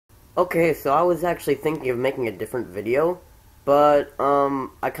Okay, so I was actually thinking of making a different video, but,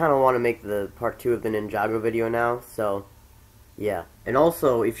 I kind of want to make the part 2 of the Ninjago video now, so, yeah. And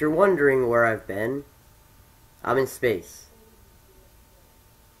also, if you're wondering where I've been, I'm in space.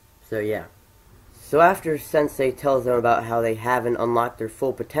 So, yeah. So after Sensei tells them about how they haven't unlocked their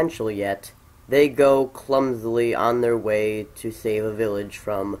full potential yet, they go clumsily on their way to save a village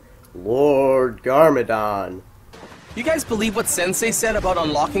from Lord Garmadon. You guys believe what Sensei said about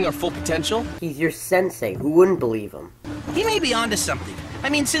unlocking our full potential? He's your sensei. Who wouldn't believe him? He may be onto something. I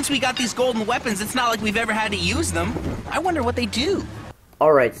mean, since we got these golden weapons, it's not like we've ever had to use them. I wonder what they do.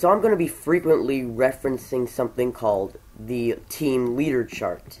 Alright, so I'm going to be frequently referencing something called the team leader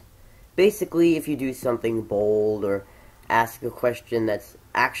chart. Basically, if you do something bold or ask a question that's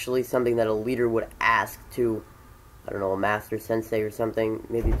actually something that a leader would ask to, I don't know, a master sensei or something,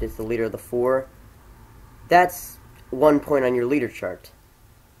 maybe just the leader of the 4, that's 1 point on your leader chart.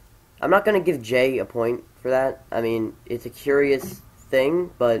 I'm not going to give Jay a point for that. I mean, it's a curious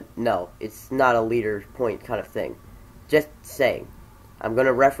thing, but no, it's not a leader point kind of thing. Just saying. I'm going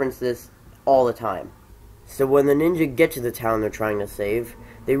to reference this all the time. So when the ninja get to the town they're trying to save,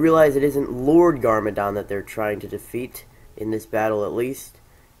 they realize it isn't Lord Garmadon that they're trying to defeat, in this battle at least.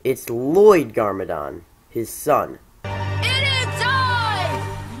 It's Lloyd Garmadon, his son.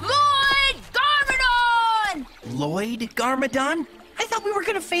 Lloyd Garmadon? I thought we were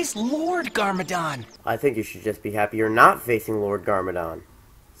gonna face Lord Garmadon. I think you should just be happy you're not facing Lord Garmadon.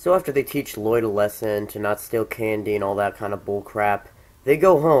 So after they teach Lloyd a lesson to not steal candy and all that kind of bullcrap, they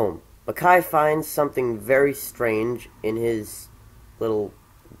go home. But Kai finds something very strange in his little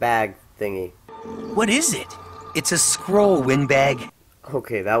bag thingy. What is it? It's a scroll, windbag.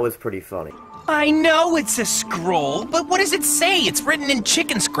 Okay, that was pretty funny. I know it's a scroll, but what does it say? It's written in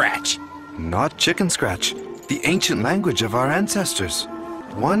chicken scratch. Not chicken scratch. The ancient language of our ancestors.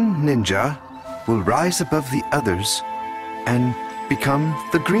 One ninja will rise above the others and become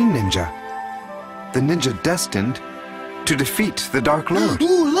the Green Ninja. The ninja destined to defeat the Dark Lord.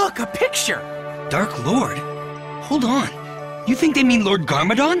 Ooh, look, a picture! Dark Lord? Hold on. You think they mean Lord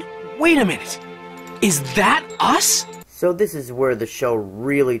Garmadon? Wait a minute. Is that us? So this is where the show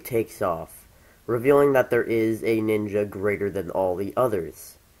really takes off, revealing that there is a ninja greater than all the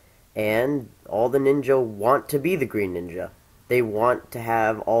others. And all the ninja want to be the Green Ninja. They want to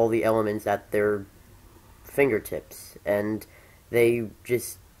have all the elements at their fingertips. And they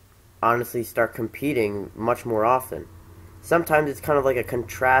just honestly start competing much more often. Sometimes it's kind of like a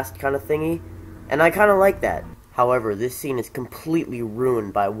contrast kind of thingy, and I kind of like that. However, this scene is completely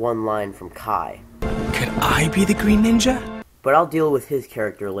ruined by one line from Kai. Could I be the Green Ninja? But I'll deal with his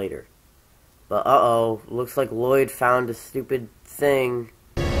character later. But uh-oh, looks like Lloyd found a stupid thing.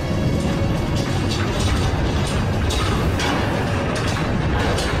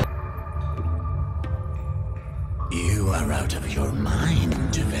 You are out of your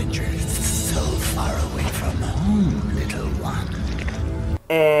mind to venture so far away from home, little one.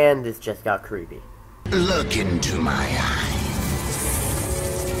 And this just got creepy. Look into my eyes.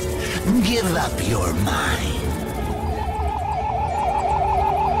 Give up your mind.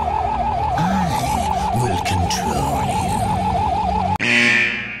 I will control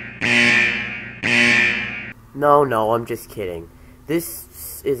you. No, I'm just kidding.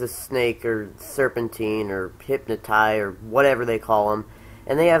 This is a snake or serpentine or hypnotize or whatever they call them,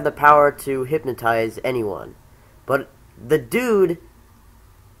 and they have the power to hypnotize anyone. But the dude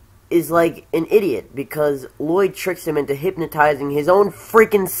is like an idiot because Lloyd tricks him into hypnotizing his own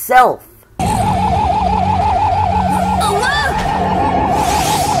freaking self.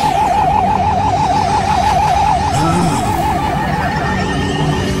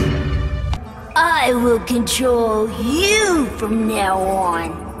 I will control you from now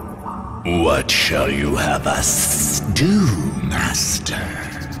on. What shall you have us do, Master?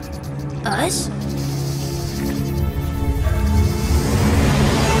 Us?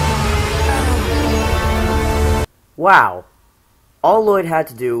 Wow. All Lloyd had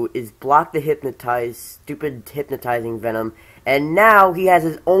to do is block the stupid hypnotizing venom, and now he has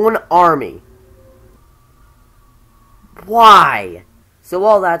his own army. Why? So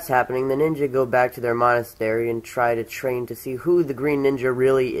while that's happening, the ninja go back to their monastery and try to train to see who the Green Ninja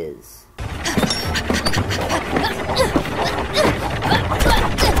really is.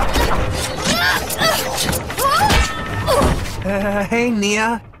 Hey,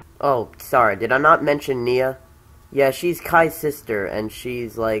 Nia. Oh, sorry, did I not mention Nia? Yeah, she's Kai's sister, and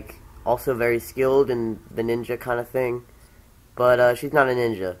she's, like, also very skilled in the ninja kind of thing. But, she's not a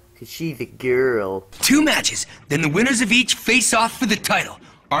ninja, because she's a girl. 2 matches, then the winners of each face off for the title.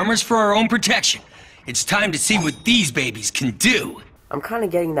 Armors for our own protection. It's time to see what these babies can do. I'm kind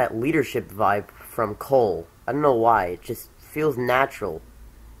of getting that leadership vibe from Cole. I don't know why, it just feels natural.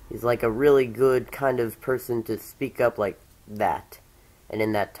 He's like a really good kind of person to speak up like that, and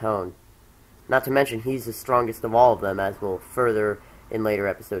in that tone. Not to mention, he's the strongest of all of them, as we'll further in later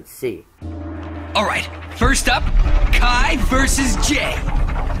episodes see. Alright, first up, Kai versus Jay.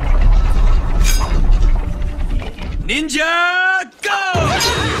 Ninjago!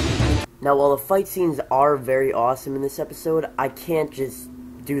 Now, while the fight scenes are very awesome in this episode, I can't just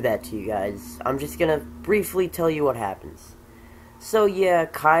do that to you guys. I'm just gonna briefly tell you what happens. So yeah,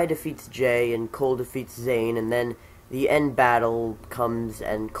 Kai defeats Jay and Cole defeats Zane, and then the end battle comes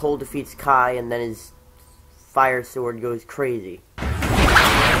and Cole defeats Kai, and then his fire sword goes crazy.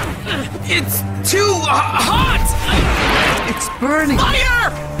 It's too hot! It's burning!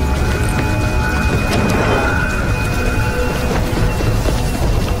 Fire!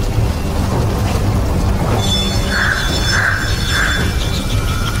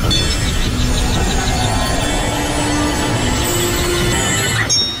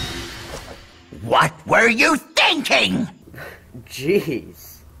 What were you thinking?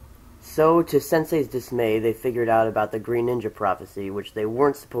 Jeez. So, to Sensei's dismay, they figured out about the Green Ninja prophecy, which they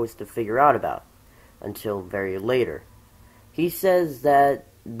weren't supposed to figure out about until very later. He says that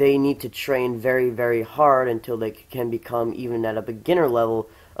they need to train very, very hard until they can become even at a beginner level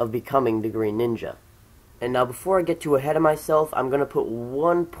of becoming the Green Ninja. And now, before I get too ahead of myself, I'm going to put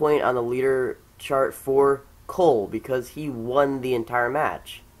 1 point on the leader chart for Cole, because he won the entire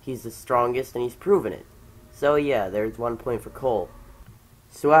match. He's the strongest, and he's proven it. So yeah, there's 1 point for Cole.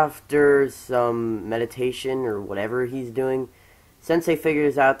 So after some meditation, or whatever he's doing, Sensei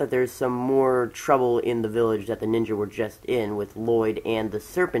figures out that there's some more trouble in the village that the ninja were just in, with Lloyd and the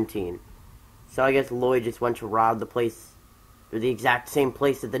Serpentine. So I guess Lloyd just went to rob the place, or the exact same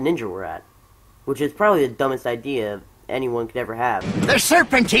place that the ninja were at. Which is probably the dumbest idea anyone could ever have. The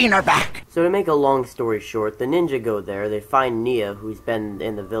Serpentine are back! So to make a long story short, the ninja go there, they find Nia, who's been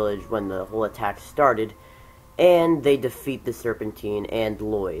in the village when the whole attack started, and they defeat the Serpentine and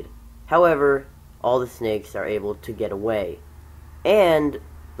Lloyd. However, all the snakes are able to get away. And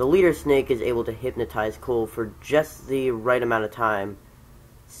the leader snake is able to hypnotize Cole for just the right amount of time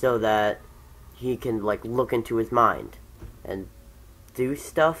so that he can, like, look into his mind and do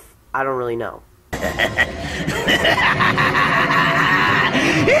stuff. I don't really know.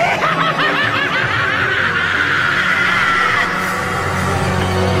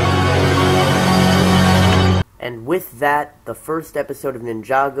 And with that, the first episode of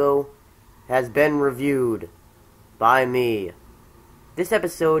Ninjago has been reviewed by me. This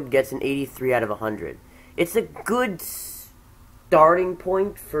episode gets an 83 out of 100. It's a good starting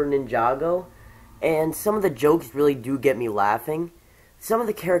point for Ninjago, and some of the jokes really do get me laughing. Some of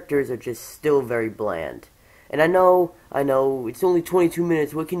the characters are just still very bland. And I know, it's only 22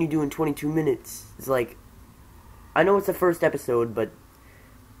 minutes, what can you do in 22 minutes? It's like, I know it's the first episode, but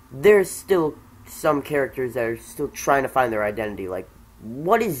there's still some characters that are still trying to find their identity. Like,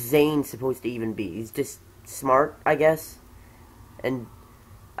 what is Zane supposed to even be? He's just smart, I guess? And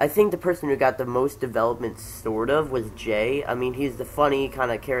I think the person who got the most development, sort of, was Jay. I mean, he's the funny,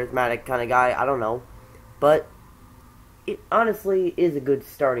 kind of charismatic kind of guy, I don't know. But it honestly is a good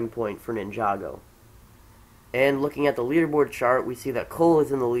starting point for Ninjago. And looking at the leaderboard chart, we see that Cole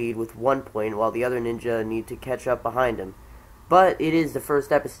is in the lead with 1 point, while the other ninja need to catch up behind him. But it is the first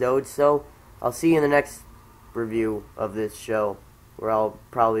episode, so I'll see you in the next review of this show, where I'll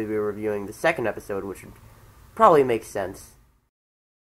probably be reviewing the second episode, which would probably make sense.